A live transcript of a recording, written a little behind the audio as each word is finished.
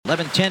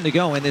11:10 to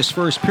go in this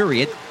first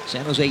period.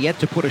 San Jose yet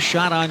to put a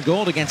shot on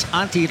goal against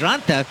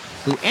Antiranta,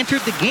 who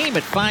entered the game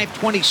at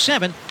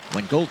 5:27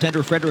 when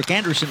goaltender Frederik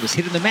Andersen was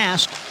hit in the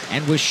mask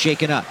and was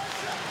shaken up.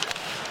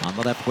 On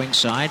the left wing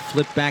side,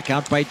 flipped back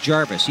out by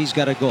Jarvis. He's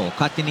got a goal.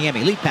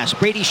 Kotkaniemi, lead pass.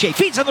 Brady Shea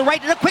feeds on the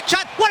right and a quick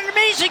shot. What an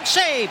amazing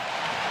save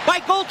by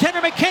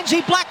goaltender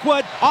Mackenzie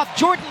Blackwood off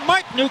Jordan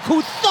Martinook,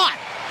 who thought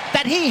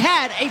that he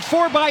had a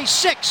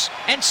 4x6,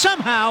 and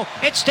somehow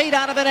it stayed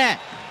out of the net.